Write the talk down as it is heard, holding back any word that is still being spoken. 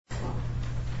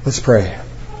Let's pray.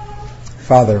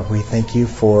 Father, we thank you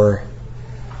for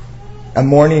a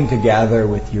morning to gather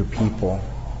with your people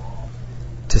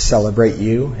to celebrate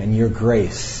you and your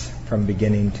grace from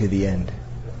beginning to the end.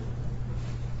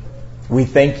 We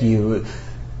thank you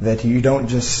that you don't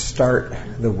just start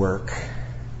the work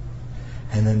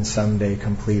and then someday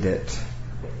complete it,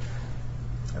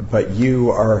 but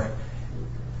you are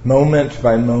moment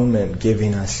by moment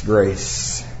giving us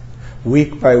grace,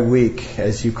 week by week,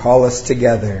 as you call us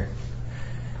together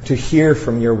to hear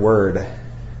from your word,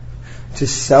 to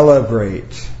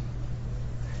celebrate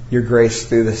your grace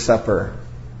through the supper,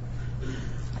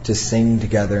 to sing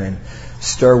together and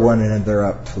stir one another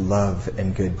up to love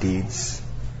and good deeds.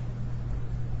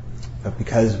 But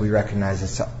because we recognize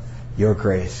it's your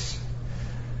grace,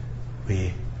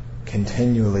 we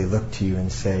continually look to you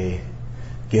and say,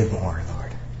 give more,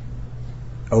 Lord.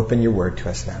 Open your word to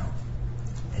us now.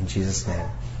 In Jesus' name,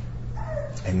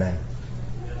 amen.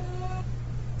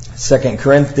 2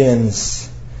 Corinthians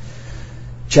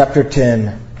chapter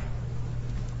 10.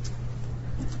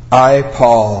 I,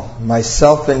 Paul,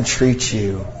 myself entreat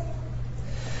you,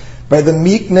 by the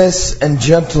meekness and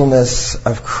gentleness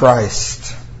of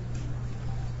Christ.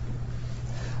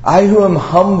 I who am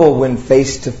humble when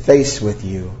face to face with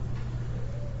you,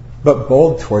 but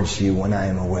bold towards you when I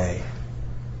am away.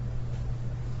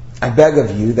 I beg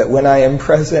of you that when I am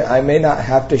present, I may not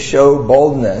have to show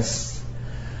boldness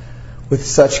with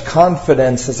such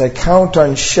confidence as I count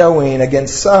on showing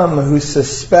against some who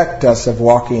suspect us of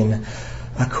walking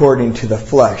according to the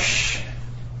flesh.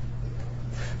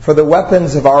 For the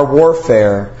weapons of our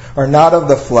warfare are not of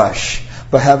the flesh,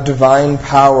 but have divine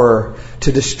power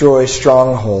to destroy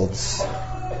strongholds.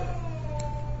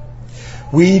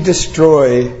 We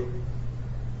destroy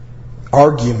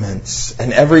arguments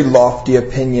and every lofty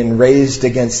opinion raised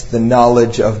against the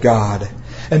knowledge of God,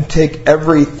 and take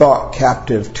every thought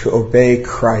captive to obey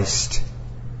Christ,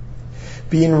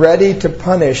 being ready to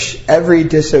punish every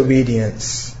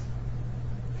disobedience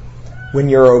when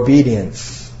your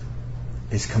obedience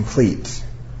is complete.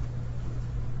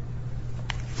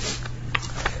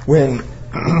 When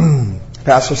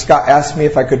Pastor Scott asked me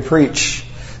if I could preach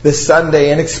this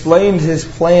Sunday and explained his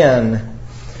plan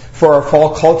for our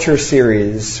fall culture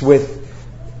series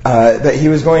that he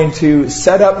was going to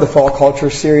set up the fall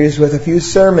culture series with a few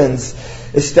sermons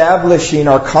establishing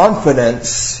our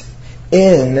confidence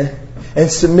in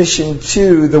and submission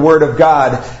to the Word of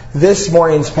God, this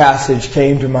morning's passage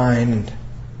came to mind.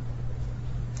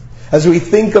 As we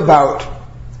think about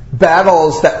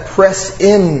battles that press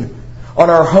in on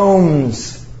our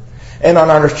homes and on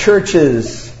our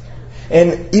churches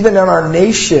and even on our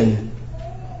nation,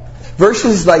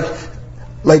 verses like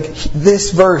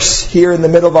this verse here in the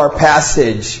middle of our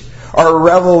passage are a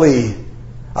reveille,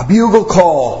 a bugle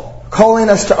call, calling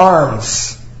us to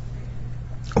arms.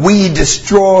 We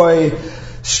destroy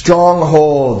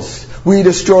strongholds. We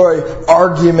destroy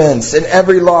arguments and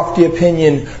every lofty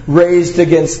opinion raised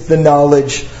against the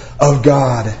knowledge of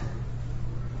God.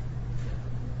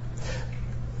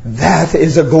 That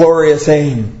is a glorious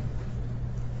aim.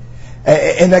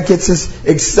 And that gets us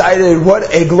excited.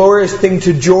 What a glorious thing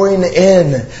to join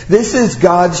in. This is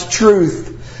God's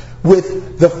truth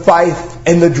with the fife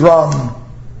and the drum.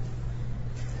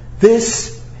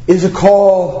 This is a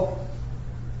call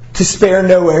to spare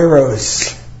no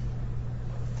arrows.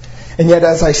 And yet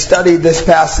as I studied this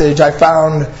passage, I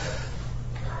found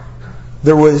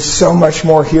there was so much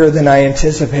more here than I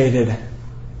anticipated.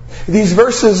 These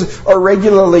verses are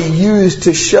regularly used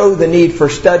to show the need for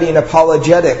studying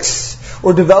apologetics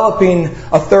or developing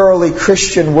a thoroughly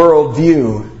Christian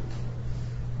worldview.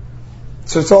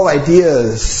 So it's all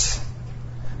ideas.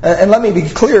 And let me be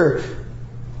clear,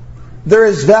 there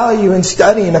is value in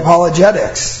studying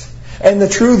apologetics. And the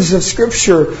truths of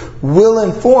Scripture will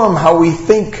inform how we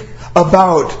think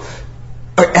about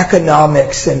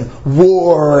economics and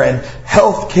war and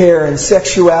healthcare and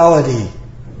sexuality.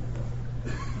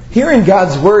 Hearing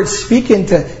God's Word speak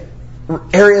into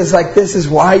areas like this is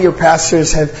why your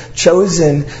pastors have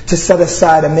chosen to set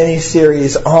aside a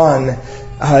mini-series on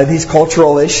these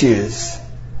cultural issues.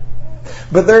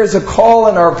 But there is a call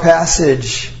in our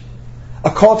passage, a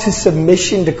call to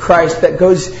submission to Christ that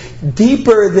goes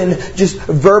deeper than just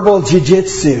verbal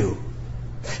jiu-jitsu.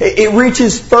 It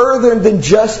reaches further than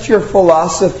just your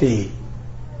philosophy.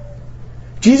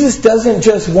 Jesus doesn't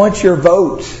just want your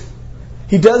vote.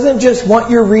 He doesn't just want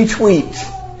your retweet.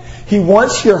 He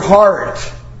wants your heart.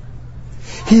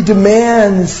 He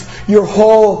demands your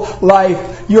whole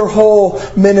life, your whole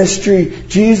ministry.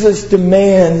 Jesus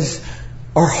demands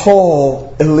our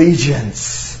whole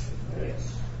allegiance.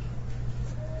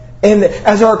 And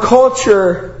as our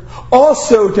culture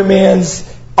also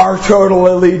demands our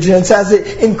total allegiance as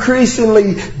it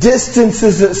increasingly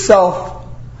distances itself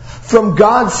from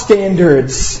God's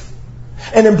standards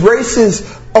and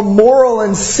embraces a moral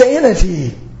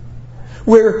insanity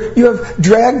where you have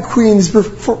drag queens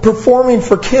performing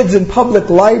for kids in public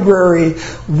library.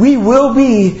 We will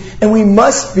be and we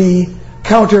must be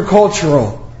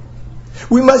countercultural.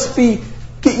 We must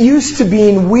get used to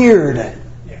being weird.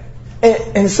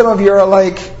 And some of you are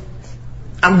like,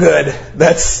 I'm good.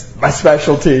 That's my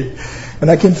specialty. And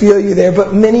I can feel you there.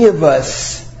 But many of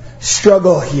us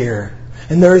struggle here.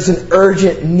 And there is an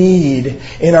urgent need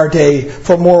in our day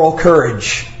for moral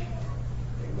courage.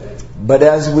 But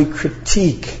as we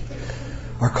critique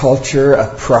our culture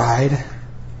of pride,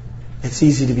 it's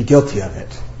easy to be guilty of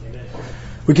it.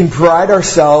 We can pride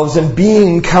ourselves in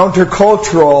being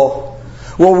countercultural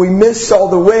while we miss all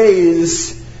the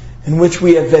ways in which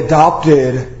we have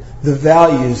adopted the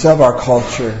values of our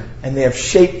culture, and they have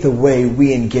shaped the way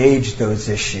we engage those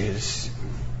issues.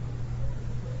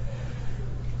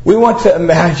 We want to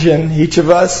imagine, each of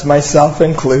us, myself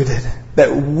included,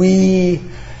 that we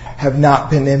have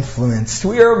not been influenced.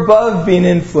 We are above being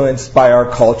influenced by our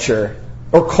culture.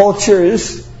 Or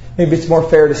cultures, maybe it's more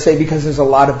fair to say, because there's a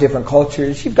lot of different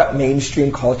cultures. You've got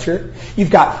mainstream culture. You've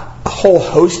got a whole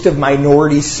host of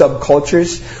minority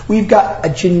subcultures. We've got a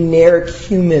generic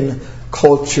human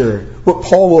culture, what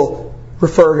Paul will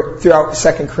refer throughout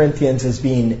 2 Corinthians as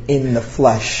being in the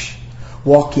flesh,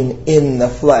 walking in the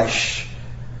flesh.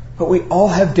 But we all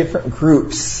have different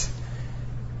groups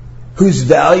whose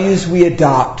values we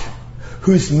adopt,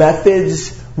 whose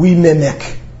methods we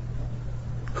mimic,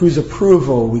 whose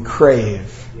approval we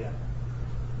crave.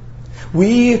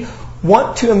 We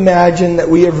want to imagine that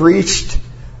we have reached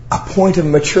a point of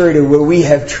maturity where we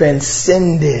have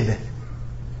transcended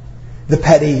the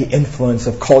petty influence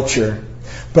of culture.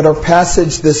 But our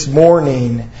passage this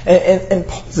morning, and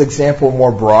Paul's example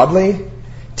more broadly,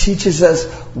 teaches us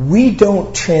we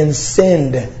don't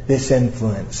transcend this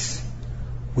influence.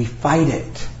 We fight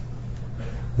it.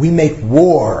 We make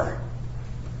war.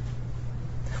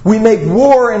 We make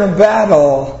war in a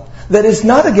battle that is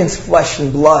not against flesh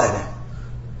and blood.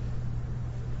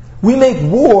 We make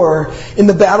war in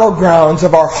the battlegrounds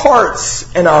of our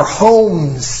hearts and our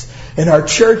homes and our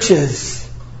churches.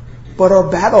 But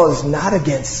our battle is not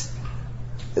against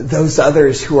those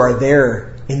others who are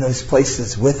there in those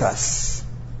places with us.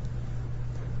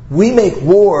 We make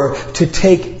war to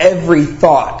take every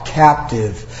thought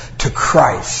captive to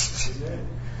Christ.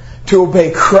 To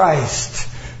obey Christ.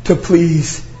 To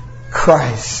please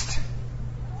Christ.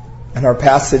 And our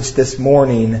passage this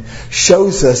morning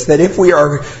shows us that if we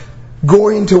are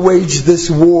going to wage this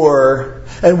war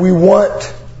and we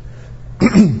want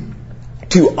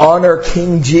to honor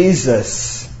King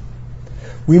Jesus,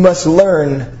 we must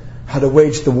learn how to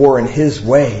wage the war in His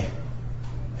way,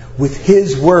 with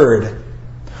His word,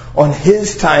 on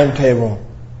His timetable,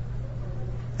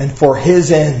 and for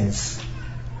His ends.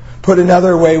 Put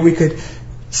another way, we could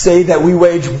say that we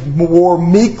wage war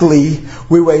meekly,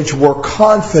 we wage war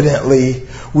confidently,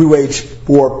 we wage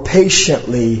war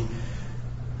patiently,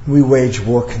 we wage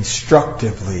war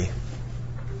constructively.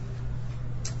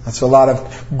 That's a lot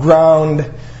of ground,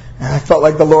 and I felt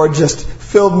like the Lord just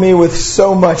filled me with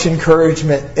so much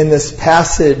encouragement in this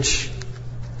passage.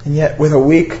 And yet, with a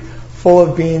week full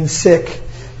of being sick,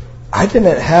 I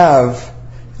didn't have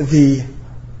the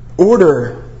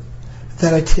order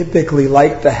that I typically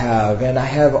like to have. And I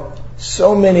have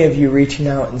so many of you reaching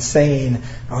out and saying,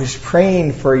 I was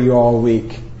praying for you all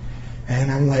week.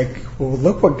 And I'm like, well,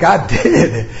 look what God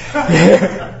did.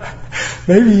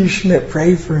 Maybe you shouldn't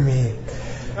pray for me.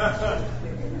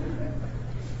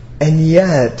 And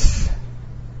yet,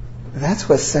 that's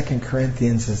what 2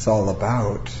 Corinthians is all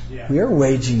about. Yeah. We are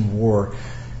waging war,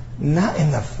 not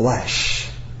in the flesh,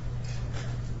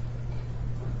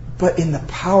 but in the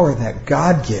power that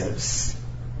God gives.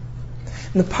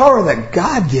 And the power that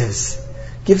God gives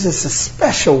us a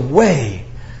special way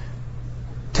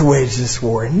to wage this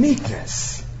war in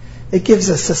meekness. It gives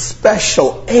us a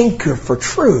special anchor for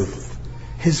truth,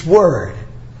 His Word.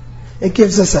 It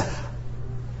gives us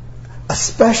a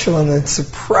special and then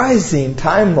surprising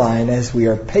timeline as we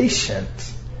are patient.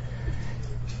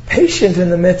 Patient in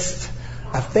the midst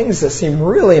of things that seem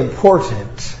really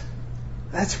important.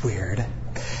 That's weird.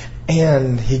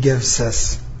 And He gives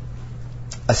us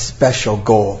a special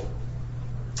goal.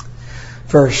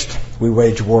 First, we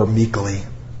wage war meekly.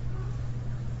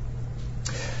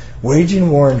 Waging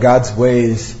war in God's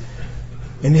ways,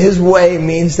 in His way,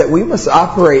 means that we must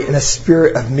operate in a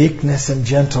spirit of meekness and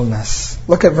gentleness.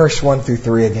 Look at verse 1 through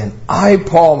 3 again. I,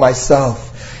 Paul,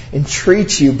 myself,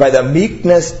 entreat you by the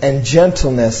meekness and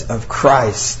gentleness of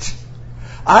Christ.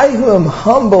 I who am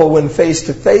humble when face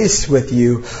to face with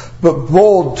you, but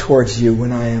bold towards you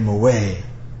when I am away.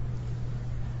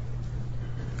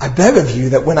 I beg of you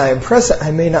that when I am present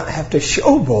I may not have to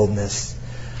show boldness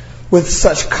with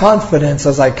such confidence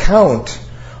as I count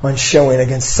on showing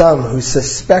against some who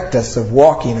suspect us of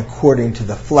walking according to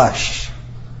the flesh.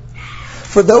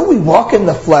 For though we walk in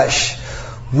the flesh,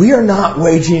 we are not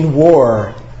waging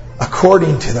war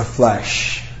according to the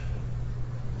flesh.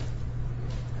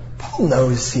 Paul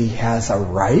knows he has a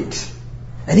right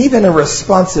and even a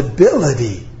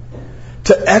responsibility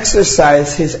to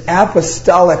exercise his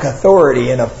apostolic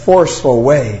authority in a forceful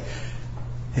way,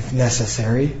 if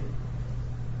necessary.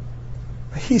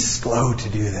 But he's slow to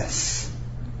do this.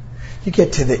 You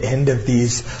get to the end of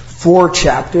these 4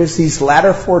 chapters, these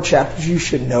latter 4 chapters, you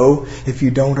should know, if you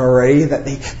don't already, that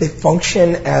they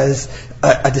function as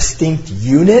a distinct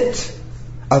unit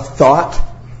of thought.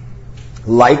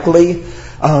 Likely,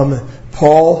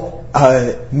 Paul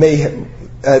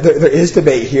there is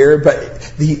debate here,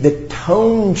 but the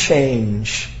tone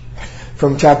change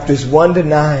from chapters 1 to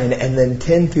 9 and then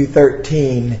 10 through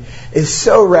 13 is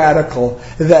so radical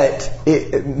that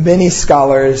many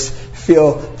scholars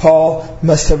feel Paul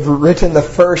must have written the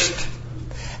first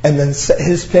and then set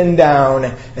his pen down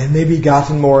and maybe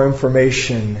gotten more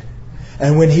information.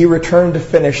 And when he returned to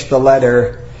finish the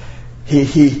letter,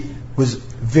 he was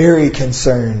very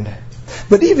concerned.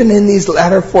 But even in these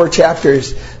latter 4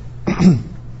 chapters,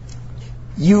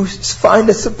 you find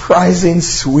a surprising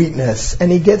sweetness.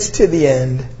 And he gets to the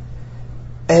end,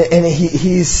 and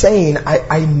he's saying,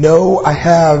 I know I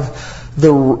have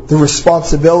the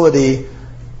responsibility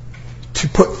to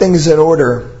put things in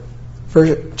order.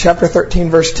 For chapter 13,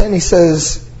 verse 10, he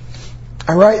says,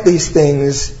 I write these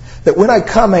things that when I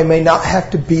come I may not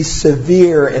have to be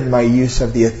severe in my use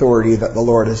of the authority that the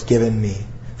Lord has given me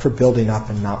for building up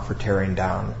and not for tearing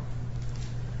down.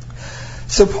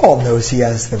 So Paul knows he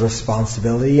has the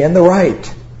responsibility and the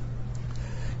right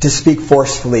to speak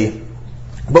forcefully.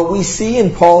 But we see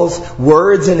in Paul's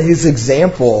words and his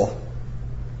example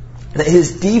that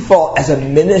his default as a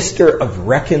minister of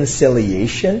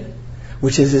reconciliation,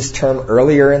 which is his term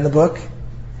earlier in the book,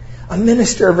 a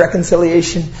minister of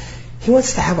reconciliation, he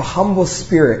wants to have a humble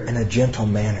spirit and a gentle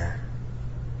manner.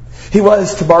 He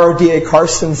was, to borrow D.A.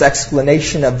 Carson's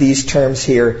explanation of these terms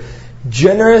here,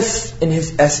 generous in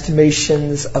his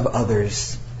estimations of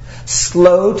others,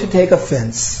 slow to take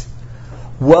offense,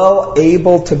 well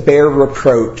able to bear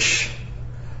reproach,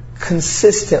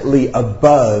 consistently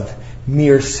above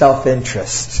mere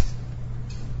self-interest.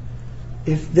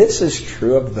 If this is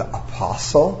true of the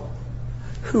apostle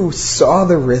who saw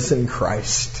the risen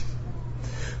Christ,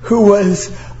 who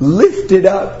was lifted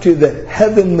up to the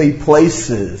heavenly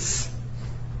places,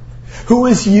 who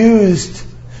was used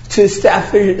to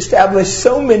establish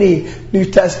so many New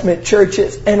Testament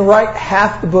churches and write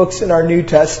half the books in our New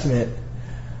Testament,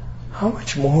 how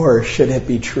much more should it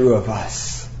be true of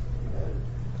us?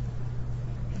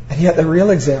 And yet the real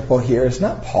example here is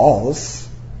not Paul's,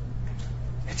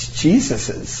 it's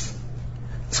Jesus's.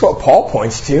 That's what Paul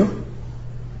points to.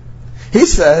 He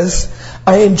says,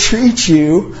 I entreat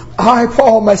you, I,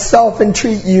 Paul, myself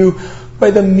entreat you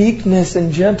by the meekness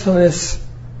and gentleness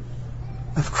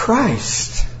of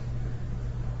Christ.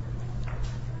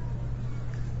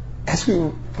 As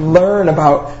we learn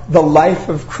about the life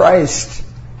of Christ,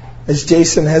 as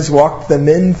Jason has walked the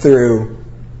men through,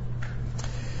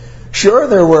 sure,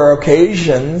 there were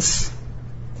occasions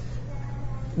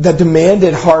that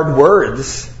demanded hard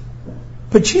words,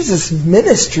 but Jesus'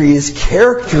 ministry is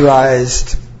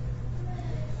characterized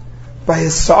by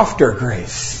his softer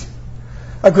grace.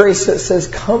 A grace that says,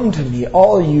 come to me,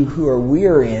 all you who are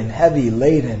weary and heavy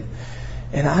laden,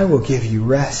 and I will give you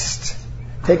rest.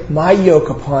 Take my yoke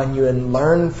upon you and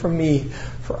learn from me,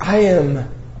 for I am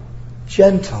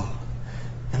gentle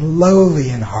and lowly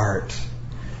in heart,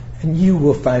 and you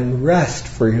will find rest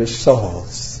for your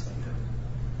souls.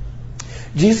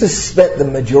 Jesus spent the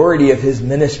majority of his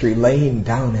ministry laying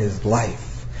down his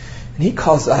life, and he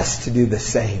calls us to do the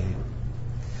same.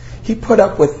 He put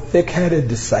up with thick-headed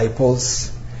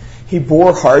disciples. He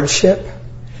bore hardship.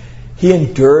 He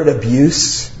endured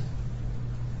abuse.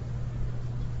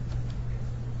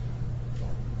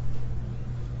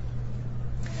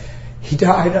 He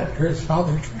died under his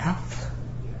Father's wrath.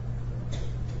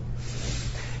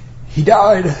 He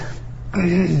died.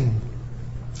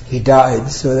 He died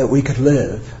so that we could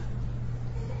live.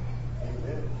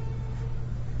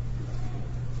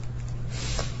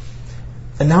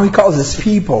 And now he calls his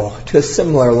people to a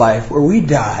similar life where we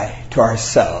die to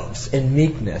ourselves in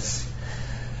meekness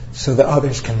so that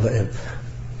others can live.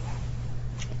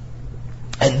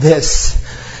 And this,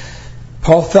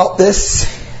 Paul felt this.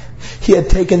 He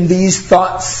had taken these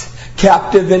thoughts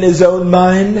captive in his own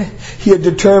mind. He had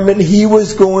determined he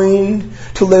was going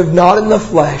to live not in the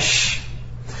flesh,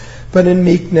 but in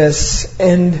meekness.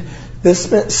 And this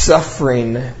meant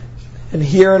suffering. And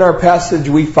here in our passage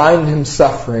we find him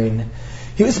suffering.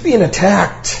 He was being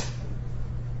attacked.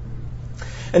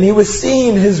 And he was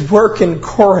seeing his work in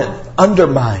Corinth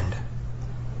undermined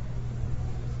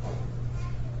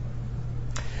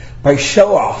by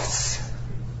show-offs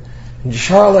and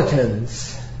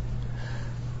charlatans,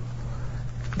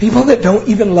 people that don't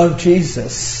even love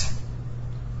Jesus.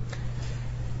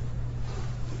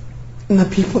 And the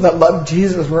people that love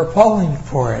Jesus were falling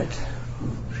for it.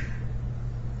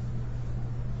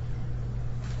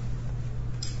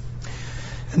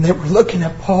 And they were looking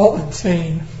at Paul and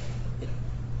saying,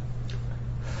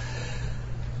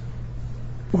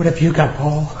 "What have you got,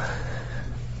 Paul?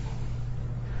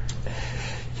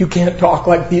 You can't talk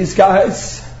like these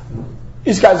guys.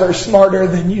 These guys are smarter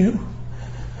than you.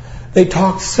 They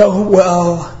talk so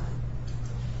well."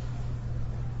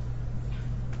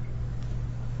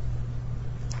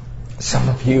 Some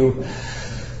of you,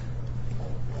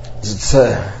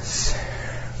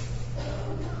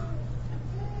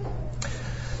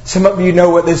 know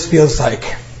what this feels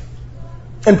like.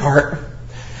 In part,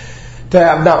 to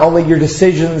have not only your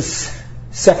decisions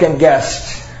second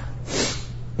guessed,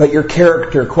 but your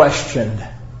character questioned.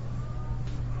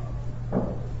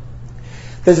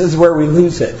 This is where we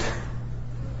lose it.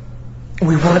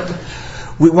 We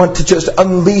want to just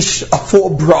unleash a full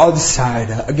broadside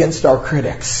against our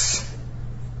critics.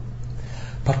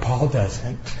 But Paul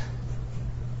doesn't.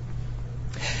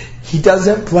 He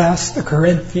doesn't blast the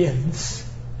Corinthians.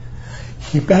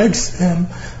 He begs them.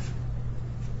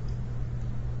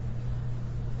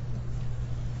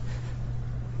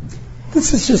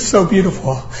 This is just so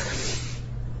beautiful.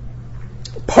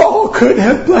 Paul could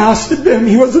have blasted them.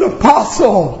 He was an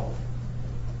apostle.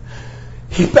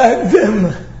 He begged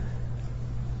them.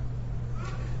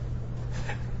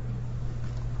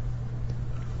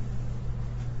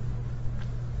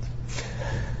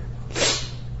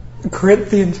 The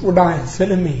Corinthians were not his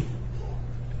enemy.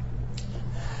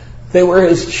 They were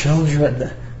his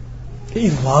children. He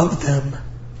loved them.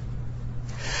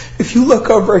 If you look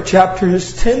over at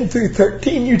chapters 10 through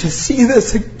 13, you just see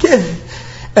this again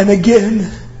and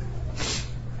again.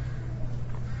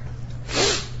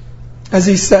 As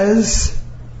he says,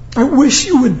 "I wish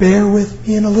you would bear with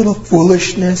me in a little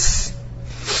foolishness."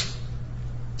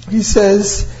 He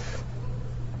says,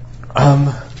 I'm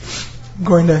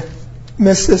going to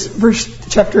miss this verse,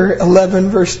 chapter 11,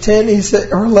 verse 10. He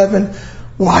said, or 11,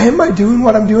 "Why am I doing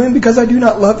what I'm doing? Because I do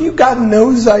not love you? God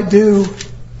knows I do."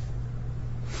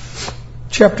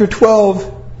 Chapter 12,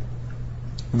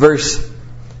 verse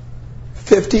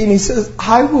 15, he says,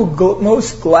 "I will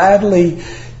most gladly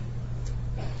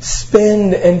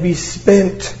spend and be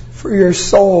spent for your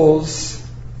souls."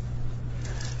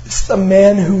 This is a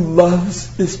man who loves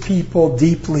his people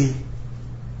deeply.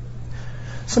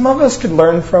 Some of us could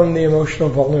learn from the emotional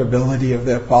vulnerability of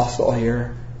the apostle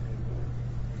here.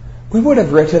 We would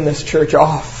have written this church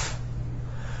off.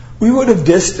 We would have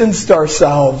distanced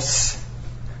ourselves.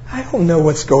 I don't know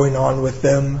what's going on with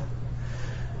them.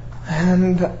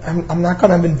 And I'm not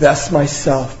going to invest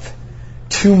myself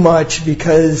too much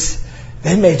because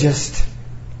they may just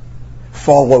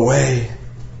fall away.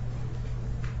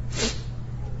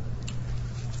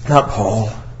 Not Paul.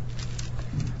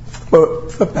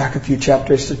 Flip back a few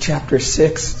chapters to chapter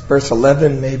 6, verse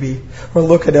 11 maybe. Or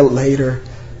look at it later.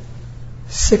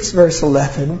 6 verse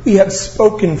 11, "We have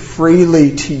spoken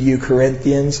freely to you,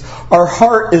 Corinthians. Our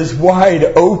heart is wide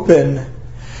open.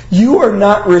 You are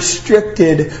not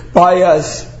restricted by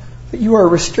us, but you are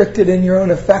restricted in your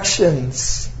own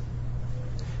affections.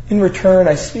 In return,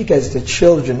 I speak as to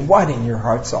children. Widen your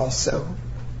hearts also."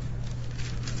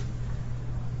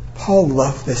 Paul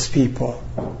loved this people.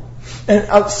 And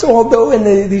so although in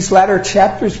these latter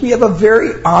chapters we have a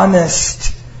very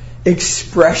honest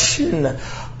expression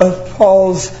of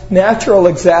Paul's natural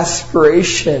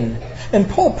exasperation, and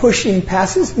Paul pushing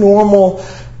past his normal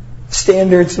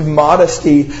standards of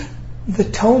modesty, the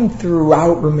tone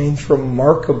throughout remains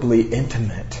remarkably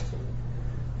intimate.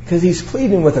 Because he's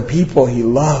pleading with a people he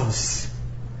loves.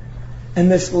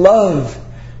 And this love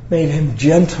made him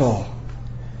gentle.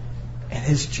 And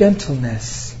his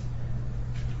gentleness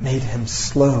made him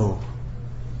slow.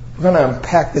 We're going to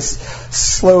unpack this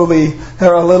slowly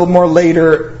or a little more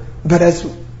later, but as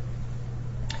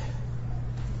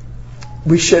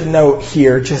we should note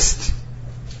here, just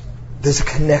there's a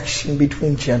connection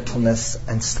between gentleness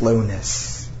and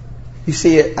slowness. You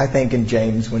see it, I think, in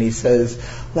James when he says,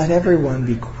 let everyone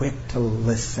be quick to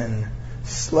listen,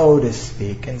 slow to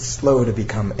speak, and slow to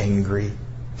become angry.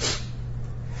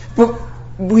 But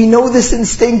we know this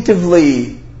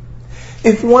instinctively.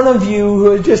 If one of you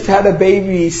who has just had a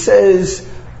baby says,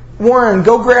 Warren,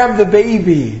 go grab the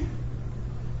baby,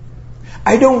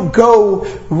 I don't go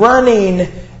running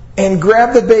and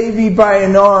grab the baby by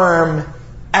an arm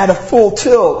at a full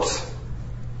tilt.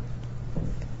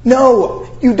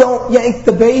 No, you don't yank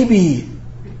the baby.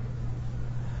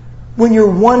 When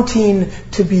you're wanting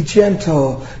to be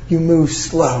gentle, you move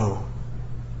slow.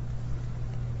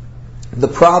 The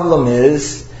problem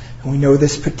is, and we know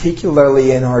this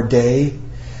particularly in our day,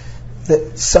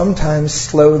 that sometimes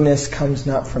slowness comes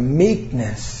not from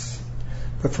meekness,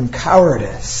 but from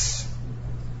cowardice.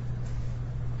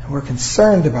 And we're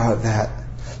concerned about that.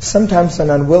 Sometimes an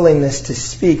unwillingness to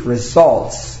speak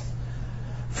results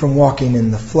from walking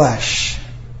in the flesh.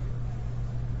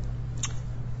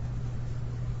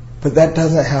 But that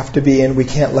doesn't have to be, and we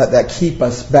can't let that keep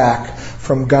us back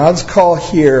from God's call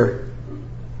here.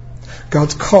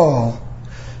 God's call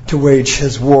to wage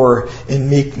His war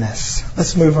in meekness.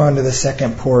 Let's move on to the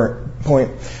second point.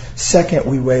 Second,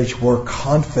 we wage war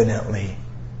confidently.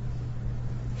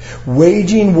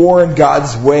 Waging war in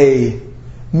God's way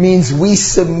means we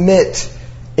submit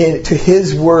to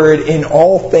His word in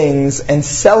all things and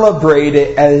celebrate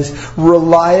it as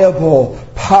reliable,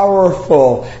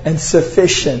 powerful, and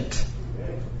sufficient.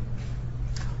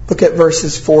 Look at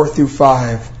verses 4 through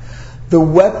 5. The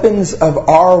weapons of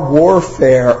our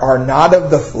warfare are not of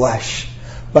the flesh,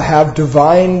 but have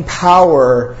divine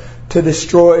power to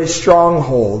destroy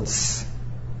strongholds.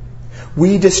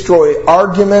 We destroy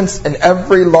arguments and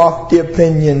every lofty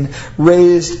opinion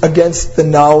raised against the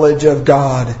knowledge of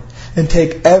God, and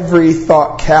take every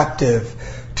thought captive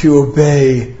to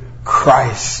obey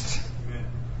Christ.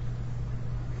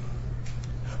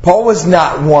 Paul was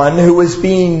not one who was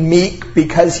being meek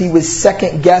because he was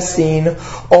second guessing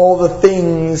all the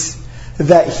things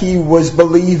that he was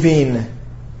believing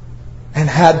and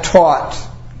had taught.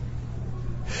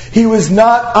 He was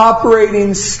not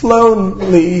operating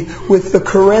slowly with the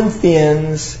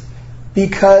Corinthians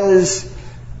because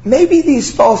maybe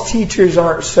these false teachers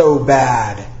aren't so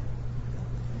bad.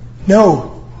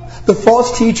 No, the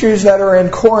false teachers that are in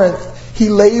Corinth, he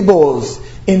labels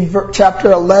in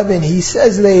chapter 11, he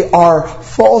says they are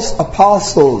false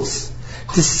apostles,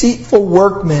 deceitful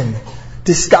workmen,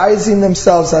 disguising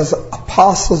themselves as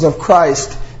apostles of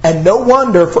Christ. And no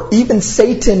wonder, for even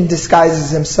Satan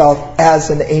disguises himself as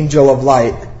an angel of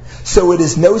light. So it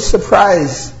is no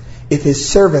surprise if his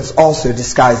servants also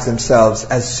disguise themselves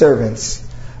as servants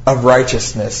of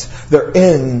righteousness. Their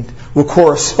end will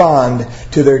correspond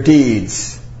to their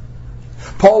deeds.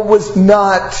 Paul was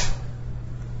not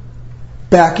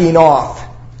backing off.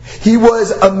 He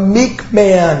was a meek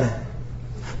man,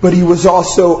 but he was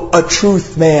also a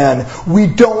truth man. We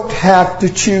don't have to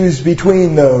choose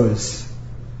between those.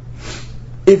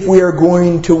 If we are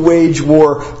going to wage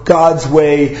war God's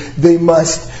way, they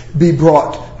must be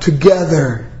brought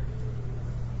together.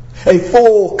 A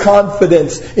full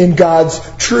confidence in God's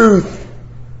truth,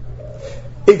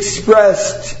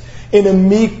 expressed in a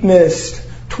meekness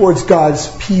towards God's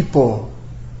people.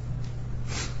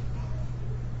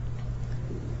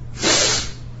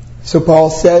 So Paul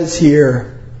says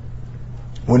here,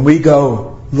 when we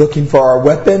go looking for our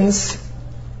weapons,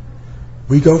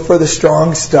 we go for the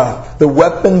strong stuff. The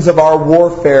weapons of our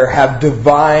warfare have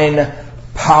divine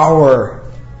power.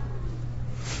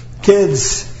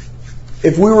 Kids,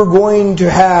 if we were going to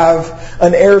have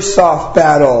an airsoft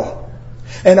battle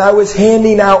and I was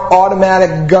handing out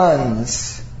automatic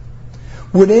guns,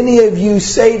 would any of you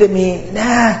say to me,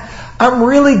 nah, I'm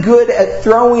really good at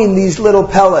throwing these little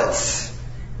pellets?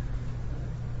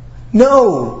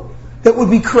 No, that would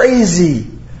be crazy.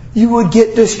 You would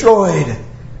get destroyed.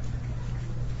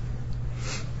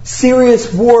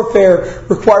 Serious warfare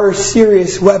requires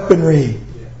serious weaponry.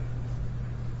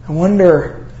 I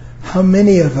wonder how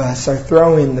many of us are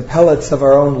throwing the pellets of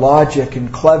our own logic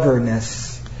and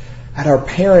cleverness at our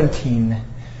parenting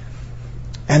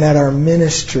and at our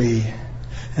ministry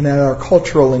and at our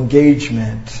cultural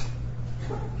engagement.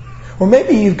 Or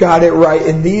maybe you've got it right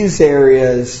in these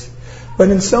areas, but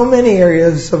in so many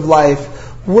areas of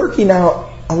life, working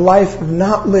out a life of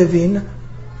not living,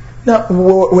 not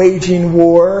waging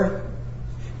war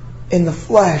in the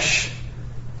flesh,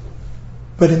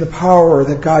 but in the power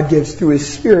that God gives through His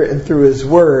Spirit and through His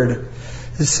Word,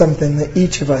 is something that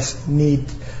each of us need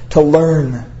to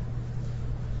learn.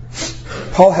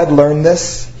 Paul had learned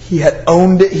this. He had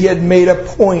owned it. He had made a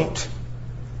point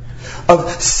of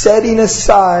setting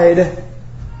aside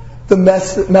the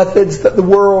methods that the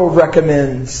world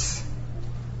recommends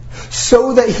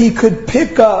so that he could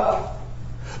pick up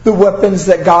the weapons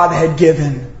that God had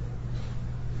given.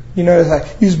 You notice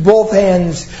I use both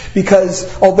hands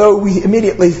because although we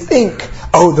immediately think,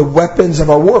 the weapons of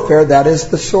our warfare, that is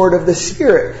the sword of the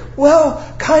Spirit.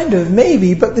 Well, kind of,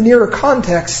 maybe, but the nearer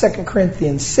context, 2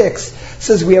 Corinthians 6,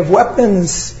 says we have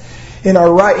weapons in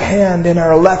our right hand, in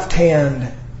our left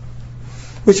hand.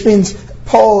 Which means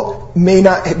Paul may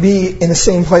not be in the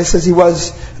same place as he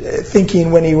was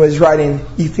thinking when he was writing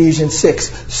Ephesians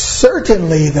 6.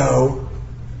 Certainly, though,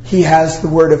 he has the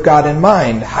Word of God in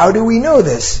mind. How do we know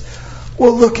this?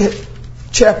 Well, look at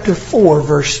chapter 4,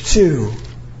 verse 2.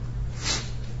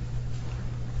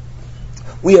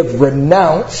 We have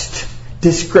renounced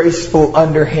disgraceful,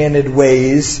 underhanded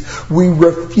ways. We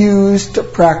refuse to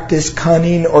practice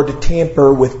cunning or to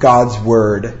tamper with God's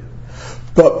Word.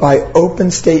 But by open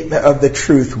statement of the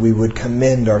truth, we would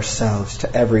commend ourselves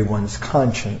to everyone's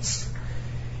conscience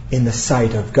in the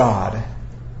sight of God.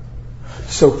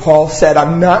 So Paul said,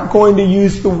 I'm not going to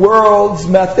use the world's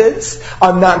methods.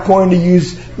 I'm not going to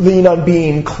lean on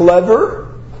being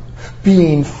clever,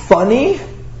 being funny,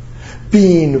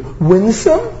 being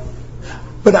winsome,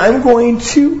 but I'm going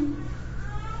to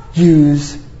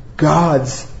use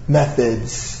God's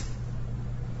methods.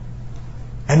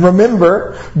 And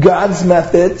remember, God's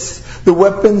methods, the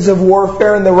weapons of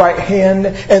warfare in the right hand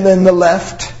and then the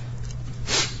left,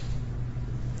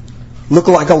 look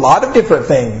like a lot of different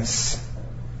things.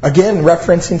 Again,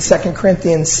 referencing 2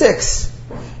 Corinthians 6,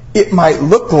 it might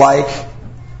look like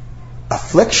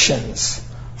afflictions,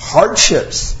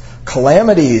 hardships,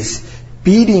 calamities,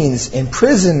 beatings,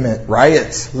 imprisonment,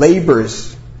 riots,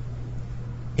 labors,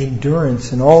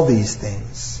 endurance in all these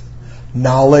things.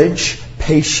 Knowledge,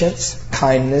 patience,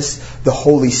 kindness, the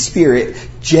Holy Spirit,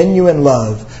 genuine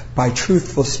love, by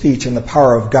truthful speech and the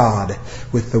power of God,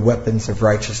 with the weapons of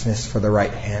righteousness for the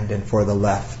right hand and for the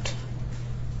left.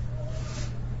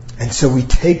 And so we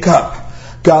take up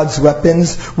God's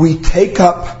weapons, we take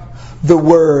up the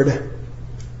Word,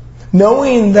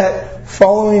 knowing that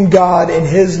following God and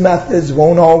His methods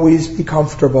won't always be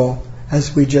comfortable,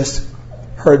 as we just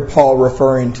heard Paul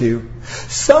referring to.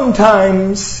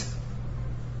 Sometimes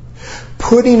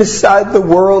putting aside the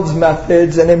world's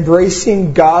methods and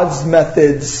embracing God's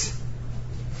methods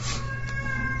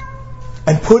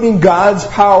and putting God's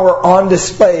power on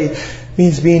display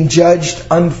means being judged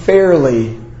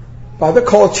unfairly by the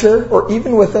culture or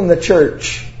even within the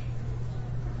church.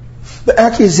 The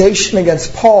accusation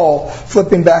against Paul,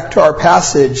 flipping back to our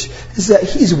passage, is that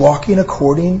he's walking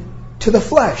according to the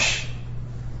flesh.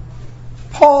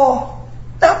 Paul,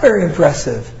 not very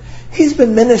impressive. He's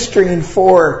been ministering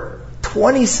for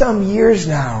 20-some years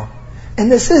now.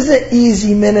 And this isn't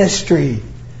easy ministry.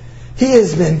 He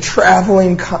has been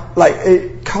traveling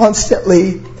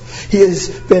constantly. He has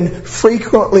been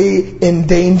frequently in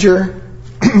danger.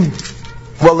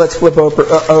 Well, let's flip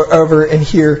over and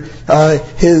hear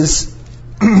his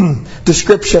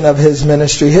description of his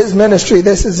ministry. His ministry,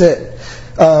 this is it.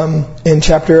 In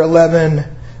chapter 11,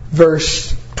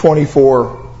 verse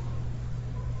 24.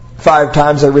 5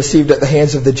 times I received at the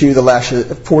hands of the Jew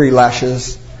 40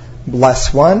 lashes,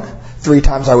 less 1. 3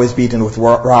 times I was beaten with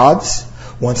rods.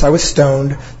 Once I was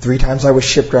stoned. 3 times I was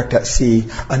shipwrecked at sea.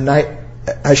 A night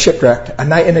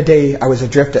and a day I was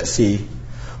adrift at sea,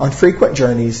 on frequent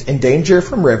journeys, in danger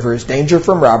from rivers, danger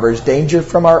from robbers, danger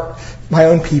from my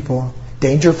own people,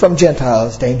 danger from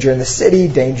Gentiles, danger in the city,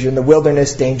 danger in the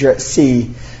wilderness, danger at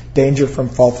sea, danger from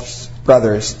false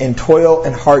brothers, in toil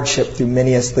and hardship through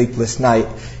many a sleepless night,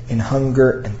 in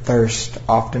hunger and thirst,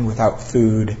 often without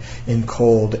food, in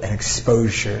cold and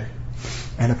exposure.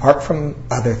 And apart from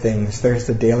other things, there's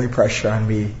the daily pressure on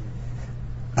me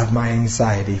of my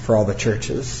anxiety for all the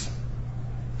churches.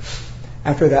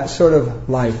 After that sort of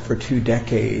life for 2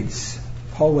 decades,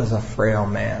 Paul was a frail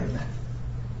man.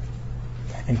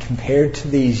 And compared to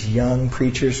these young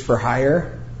preachers for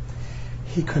hire,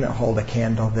 he couldn't hold a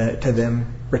candle to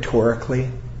them rhetorically.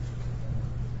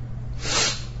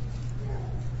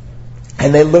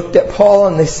 And they looked at Paul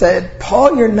and they said,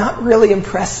 Paul, you're not really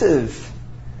impressive.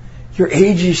 Your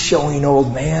age is showing,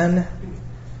 old man.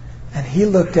 And he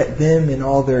looked at them in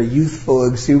all their youthful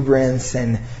exuberance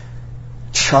and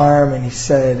charm, and he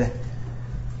said,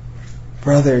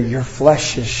 brother, your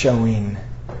flesh is showing.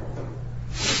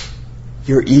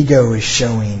 Your ego is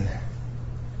showing.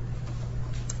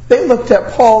 They looked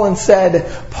at Paul and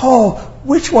said, Paul,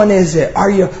 which one is it? Are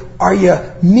you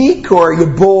meek or are you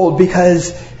bold?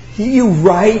 Because you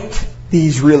write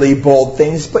these really bold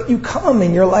things, but you come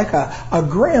and you're like a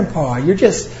grandpa. You're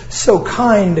just so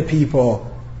kind to people.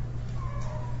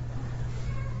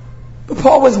 But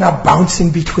Paul was not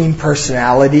bouncing between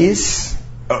personalities.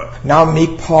 Now I'm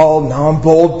meek Paul, now I'm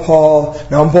bold Paul,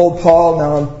 now I'm bold Paul,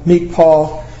 now I'm meek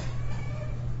Paul.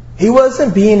 He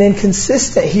wasn't being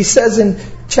inconsistent. He says in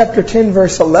chapter 10,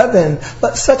 verse 11,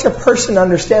 let such a person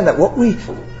understand that what we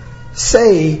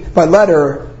say by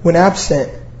letter when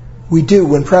absent, we do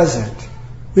when present.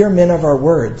 We are men of our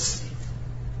words.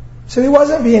 So he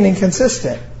wasn't being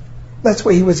inconsistent. That's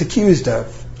what he was accused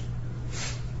of.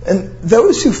 And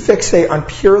those who fixate on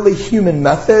purely human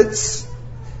methods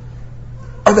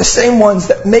are the same ones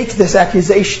that make this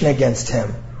accusation against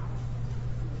him.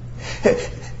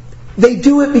 They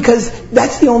do it because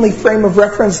that's the only frame of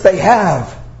reference they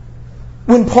have.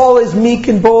 When Paul is meek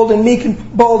and bold,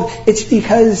 it's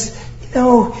because,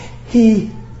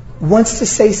 he wants to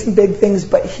say some big things,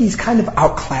 but he's kind of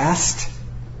outclassed.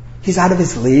 He's out of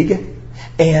his league.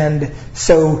 And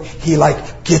so he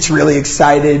gets really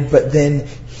excited, but then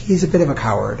he's a bit of a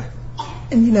coward.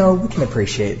 And we can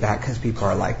appreciate that because people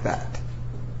are like that.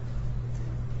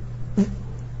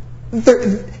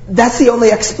 That's the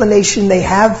only explanation they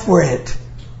have for it.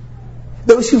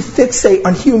 Those who fixate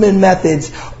on human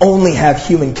methods only have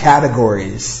human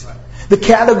categories. The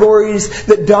categories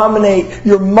that dominate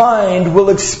your mind will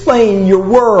explain your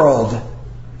world.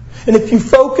 And if you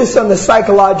focus on the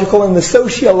psychological and the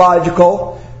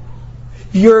sociological,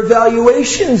 your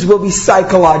evaluations will be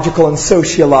psychological and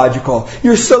sociological.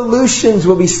 Your solutions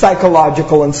will be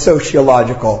psychological and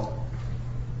sociological.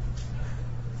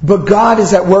 But God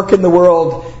is at work in the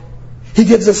world. He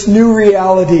gives us new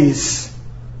realities.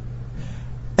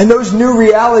 And those new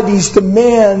realities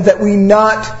demand that we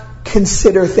not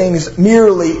consider things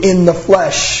merely in the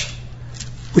flesh.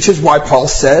 Which is why Paul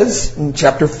says in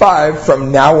chapter 5,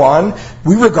 from now on,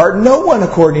 we regard no one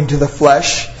according to the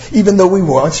flesh, even though we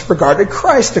once regarded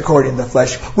Christ according to the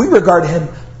flesh. We regard him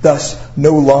thus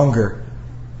no longer.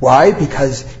 Why?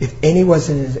 Because if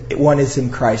anyone is in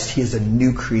Christ, he is a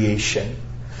new creation.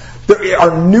 There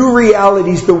are new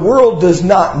realities the world does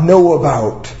not know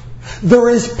about. There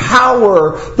is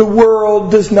power the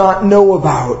world does not know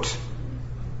about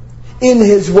in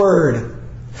His Word.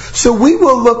 So we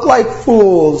will look like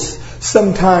fools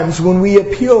sometimes when we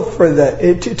appeal for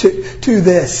to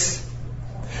this.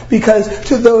 Because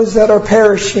to those that are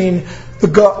perishing,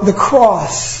 the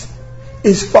cross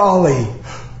is folly.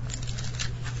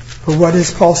 But what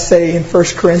does Paul say in 1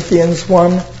 Corinthians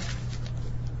 1?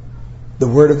 The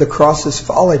word of the cross is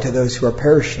folly to those who are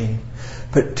perishing,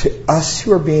 but to us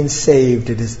who are being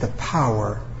saved, it is the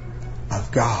power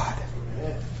of God.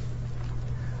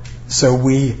 So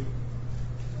we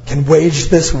can wage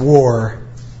this war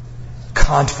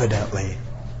confidently.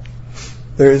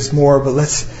 There is more, but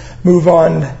let's move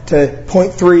on to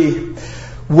point 3.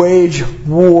 Wage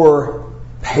war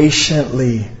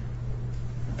patiently.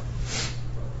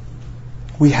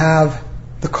 We have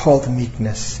the call to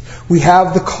meekness. We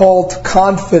have the call to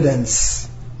confidence.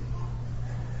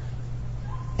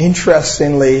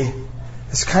 Interestingly,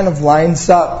 this kind of lines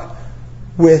up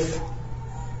with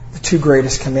the 2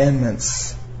 greatest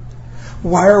commandments.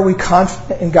 Why are we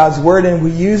confident in God's Word? And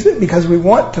we use it because we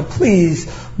want to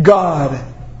please God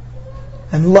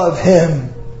and love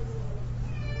Him.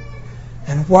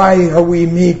 And why are we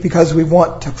meek? Because we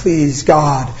want to please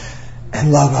God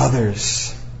and love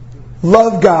others.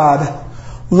 Love God,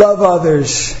 love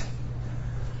others.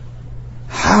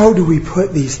 How do we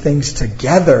put these things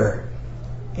together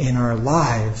in our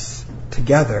lives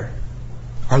together?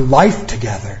 Our life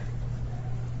together?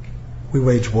 We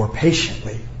wage war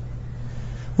patiently.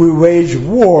 We wage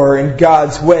war in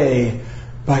God's way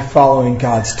by following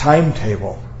God's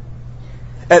timetable.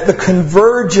 At the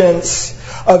convergence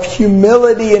of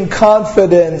humility and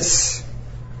confidence,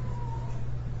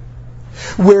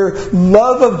 where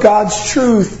love of God's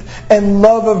truth and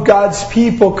love of God's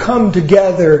people come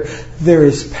together, there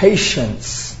is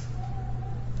patience.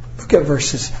 Look at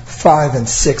verses 5 and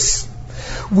 6.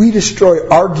 We destroy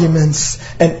arguments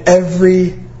and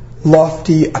every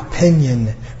lofty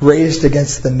opinion raised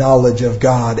against the knowledge of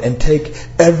God, and take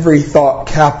every thought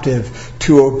captive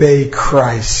to obey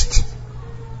Christ,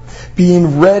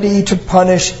 being ready to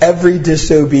punish every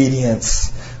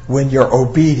disobedience when your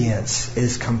obedience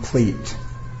is complete.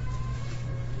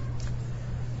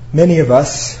 Many of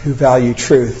us who value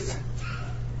truth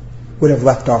would have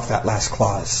left off that last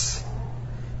clause.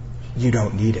 You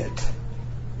don't need it.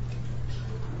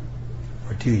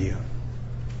 Or do you?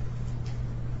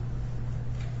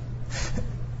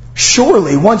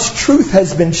 Surely, once truth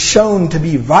has been shown to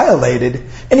be violated,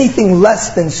 anything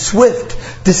less than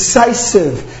swift,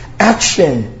 decisive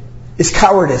action is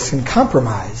cowardice and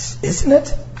compromise, isn't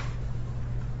it?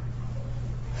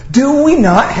 Do we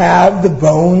not have the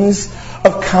bones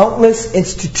of countless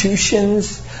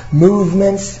institutions,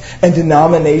 movements, and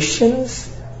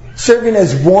denominations serving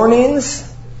as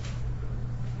warnings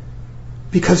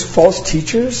because false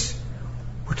teachers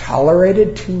were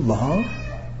tolerated too long?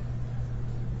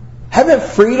 Haven't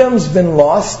freedoms been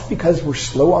lost because we're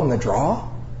slow on the draw?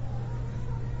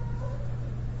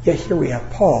 Yet here we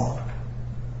have Paul.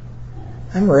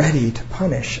 I'm ready to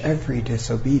punish every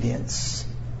disobedience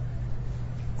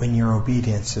when your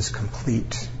obedience is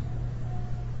complete.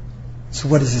 So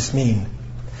what does this mean?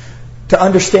 To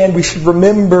understand, we should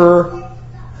remember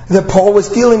that Paul was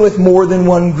dealing with more than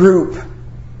one group.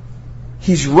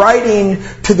 He's writing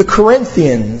to the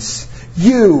Corinthians,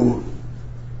 you.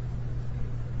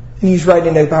 And he's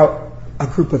writing about a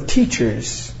group of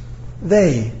teachers,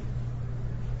 they.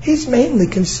 He's mainly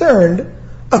concerned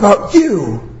about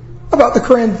you, about the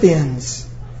Corinthians.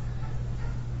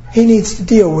 He needs to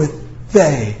deal with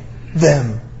they,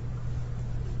 them.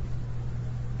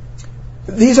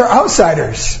 These are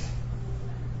outsiders.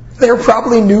 They're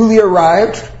probably newly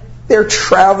arrived. They're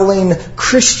traveling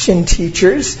Christian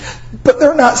teachers, but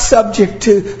they're not subject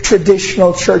to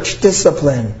traditional church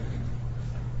discipline.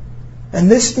 And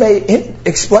this may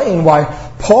explain why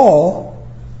Paul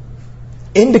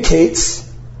indicates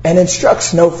and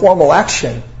instructs no formal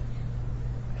action.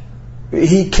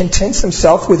 He contents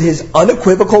himself with his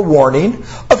unequivocal warning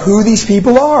of who these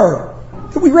people are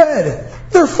that we read.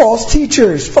 They're false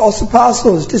teachers, false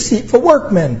apostles, deceitful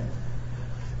workmen.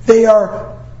 They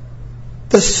are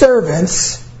the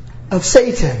servants of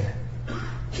Satan.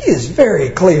 He is very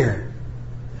clear.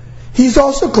 He's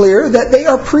also clear that they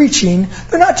are preaching,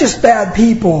 they're not just bad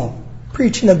people,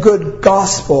 preaching a good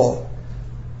gospel.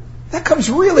 That comes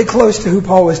really close to who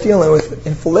Paul was dealing with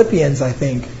in Philippians, I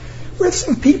think. Where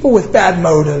some people with bad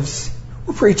motives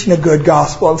were preaching a good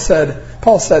gospel and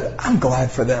Paul said, I'm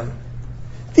glad for them.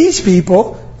 These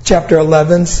people, chapter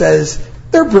 11 says,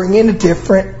 they're bringing a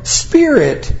different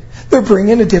spirit. They're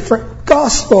bringing a different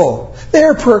gospel.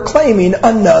 They're proclaiming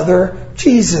another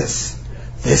Jesus.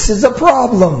 This is a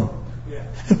problem.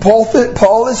 And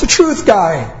Paul is a truth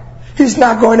guy. He's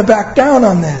not going to back down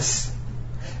on this.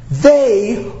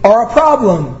 They are a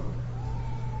problem.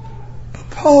 But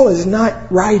Paul is not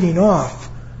writing off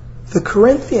the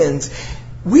Corinthians.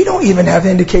 We don't even have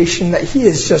indication that he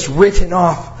has just written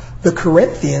off the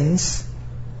Corinthians.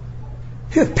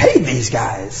 He had paid these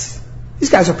guys. These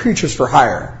guys are preachers for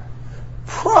hire.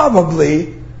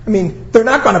 Probably, they're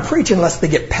not going to preach unless they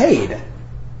get paid.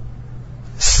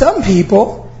 Some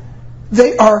people,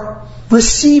 they are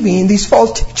receiving these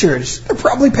false teachers. They're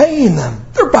probably paying them.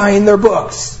 They're buying their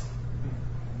books.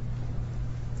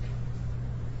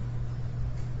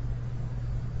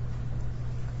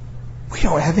 We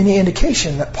don't have any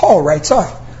indication that Paul writes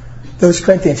off those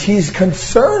Corinthians. He's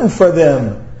concerned for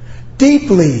them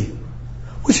deeply,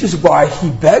 which is why he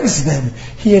begs them.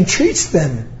 He entreats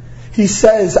them. He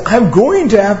says, I'm going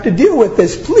to have to deal with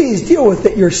this. Please deal with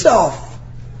it yourself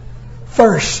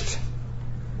first.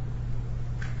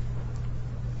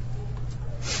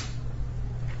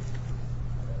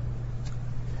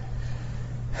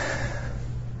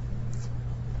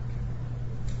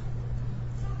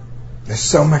 There's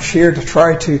so much here to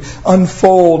try to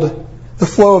unfold the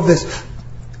flow of this.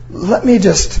 Let me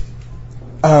just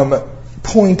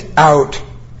point out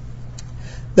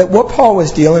that what Paul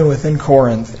was dealing with in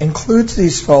Corinth includes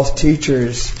these false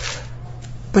teachers.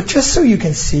 But just so you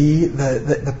can see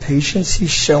the patience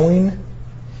he's showing,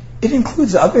 it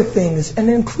includes other things, and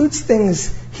it includes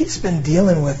things he's been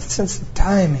dealing with since the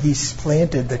time he's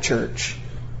planted the church.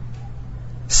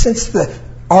 Since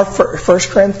our 1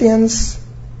 Corinthians,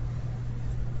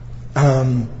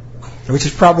 which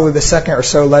is probably the second or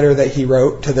so letter that he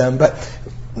wrote to them, but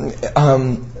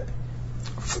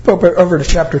flip over to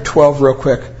chapter 12 real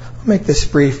quick. I'll make this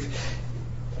brief.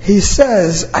 He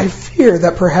says, I fear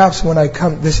that perhaps when I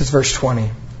come, this is verse 20,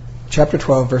 chapter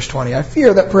 12, verse 20, I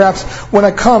fear that perhaps when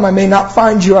I come I may not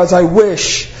find you as I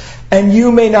wish, and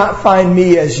you may not find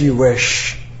me as you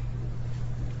wish.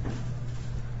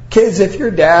 Kids, if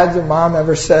your dad or mom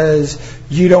ever says,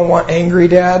 you don't want angry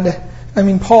dad,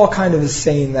 Paul kind of is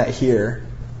saying that here.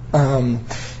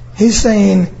 He's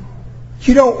saying,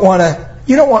 you don't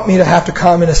want me to have to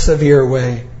come in a severe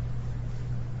way.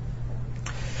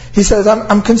 He says,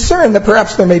 I'm concerned that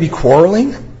perhaps there may be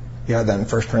quarreling. You have that in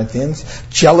 1 Corinthians.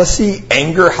 Jealousy,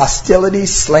 anger, hostility,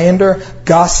 slander,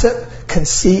 gossip,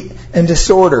 conceit, and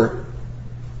disorder.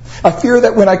 I fear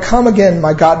that when I come again,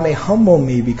 my God may humble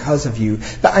me because of you,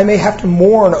 that I may have to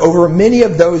mourn over many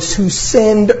of those who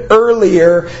sinned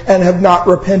earlier and have not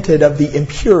repented of the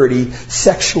impurity,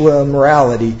 sexual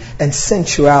immorality, and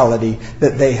sensuality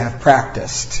that they have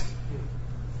practiced.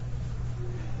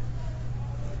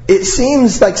 It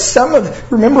seems like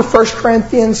remember 1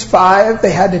 Corinthians 5,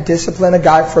 they had to discipline a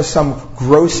guy for some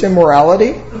gross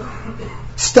immorality?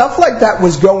 Stuff like that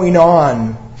was going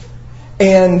on.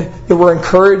 And there were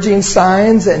encouraging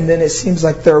signs, and then it seems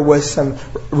like there was some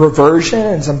reversion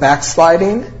and some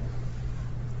backsliding.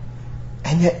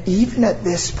 And yet, even at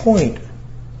this point,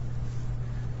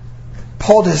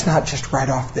 Paul does not just write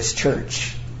off this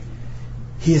church.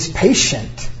 He is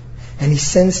patient. And he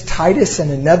sends Titus and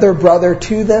another brother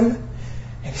to them.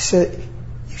 And he said,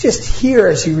 you just hear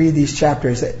as you read these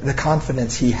chapters the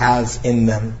confidence he has in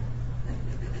them.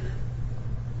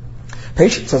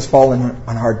 Patience has fallen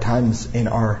on hard times in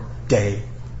our day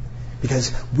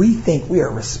because we think we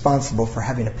are responsible for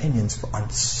having opinions on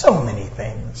so many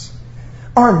things.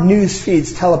 Our news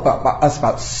feeds tell us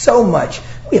about so much.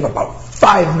 We have about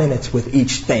 5 minutes with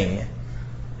each thing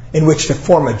in which to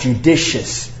form a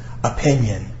judicious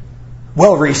opinion,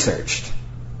 well researched.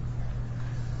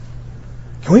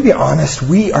 Can we be honest?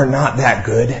 We are not that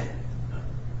good.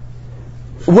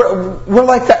 We're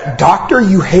like that doctor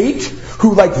you hate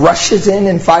who rushes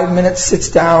in 5 minutes, sits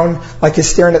down, is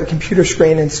staring at the computer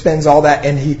screen and spends all that,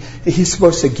 and he's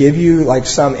supposed to give you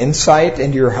some insight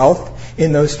into your health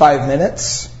in those 5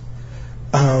 minutes.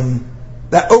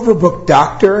 That overbooked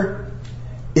doctor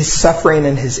is suffering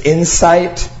in his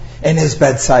insight and his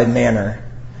bedside manner.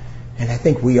 And I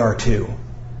think we are too.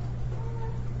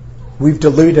 We've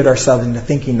deluded ourselves into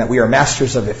thinking that we are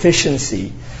masters of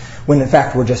efficiency when in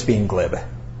fact we're just being glib.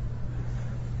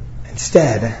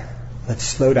 Instead, let's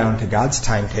slow down to God's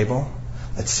timetable.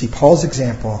 Let's see Paul's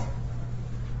example.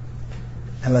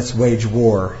 And let's wage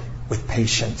war with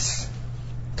patience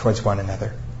towards one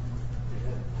another.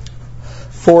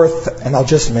 Fourth, and I'll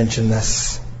just mention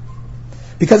this,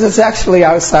 because it's actually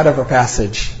outside of our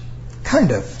passage,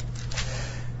 kind of.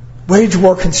 Wage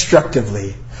war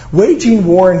constructively. Waging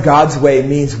war in God's way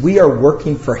means we are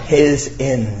working for His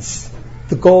ends,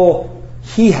 the goal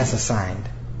He has assigned.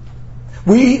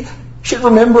 We should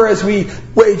remember as we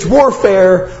wage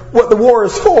warfare what the war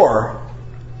is for.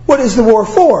 What is the war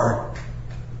for?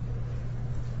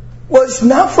 Well, it's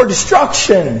not for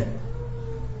destruction.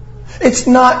 It's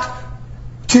not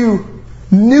to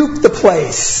nuke the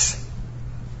place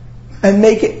and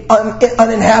make it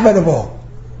uninhabitable.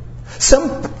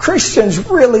 Some Christians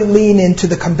really lean into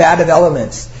the combative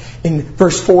elements in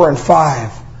verse 4 and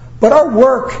 5. But our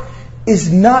work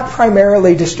is not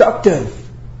primarily destructive.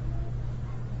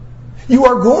 You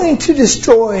are going to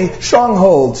destroy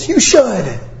strongholds. You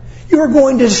should. You are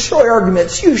going to destroy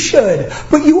arguments. You should.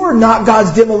 But you are not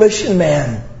God's demolition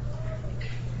man.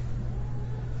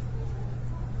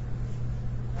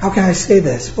 How can I say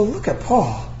this? Well, look at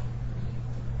Paul.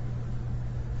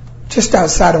 Just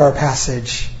outside of our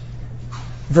passage,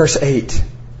 verse 8.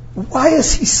 Why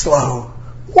is he slow?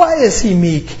 Why is he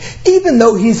meek? Even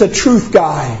though he's a truth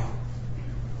guy.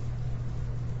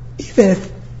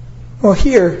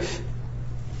 Here,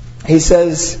 he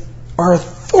says, our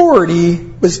authority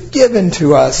was given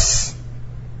to us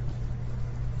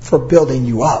for building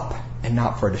you up and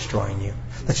not for destroying you.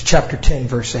 That's chapter 10,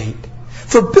 verse 8.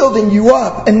 For building you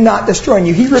up and not destroying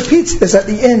you. He repeats this at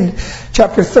the end,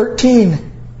 chapter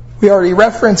 13. We already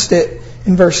referenced it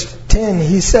in verse 10.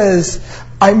 He says,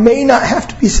 I may not have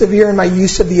to be severe in my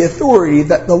use of the authority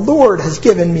that the Lord has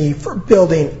given me for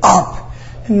building up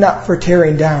and not for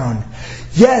tearing down.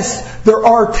 Yes, there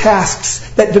are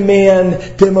tasks that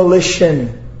demand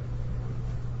demolition,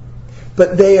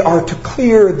 but they are to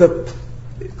clear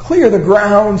the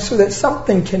ground so that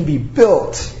something can be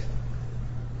built.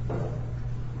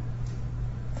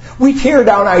 We tear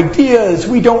down ideas.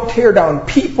 We don't tear down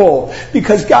people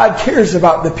because God cares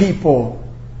about the people.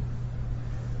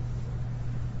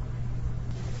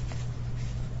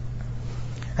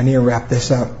 I need to wrap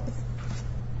this up.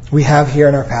 We have here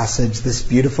in our passage this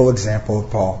beautiful example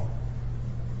of Paul.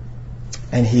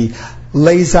 And he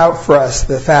lays out for us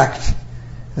the fact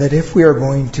that if we are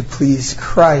going to please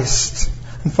Christ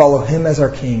and follow Him as our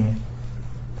King,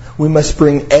 we must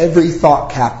bring every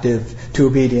thought captive to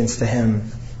obedience to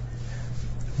Him.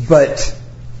 But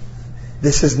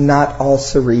this is not all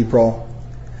cerebral.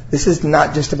 This is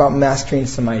not just about mastering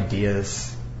some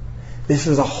ideas. This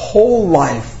is a whole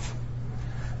life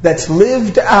that's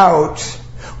lived out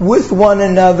with one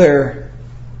another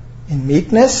in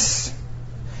meekness,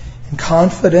 in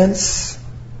confidence,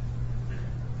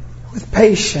 with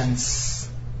patience,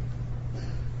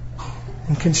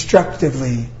 and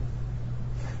constructively,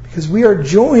 because we are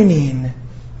joining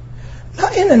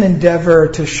not in an endeavor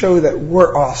to show that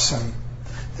we're awesome,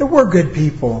 that we're good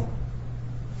people,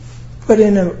 but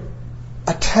in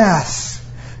a task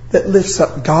that lifts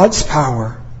up God's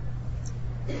power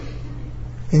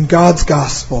in God's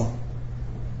gospel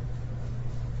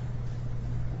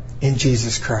in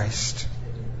Jesus Christ.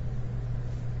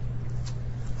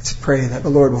 Let's pray that the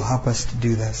Lord will help us to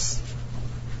do this.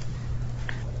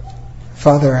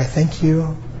 Father, I thank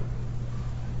you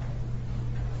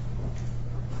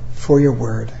for your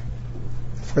word,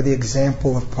 for the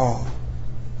example of Paul.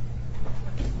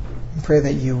 I pray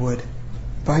that you would,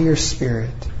 by your Spirit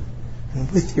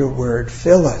and with your word,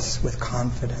 fill us with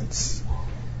confidence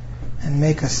and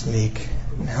make us meek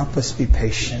and help us be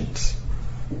patient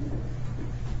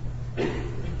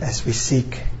as we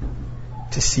seek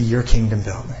to see your kingdom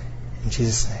built. In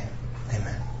Jesus' name.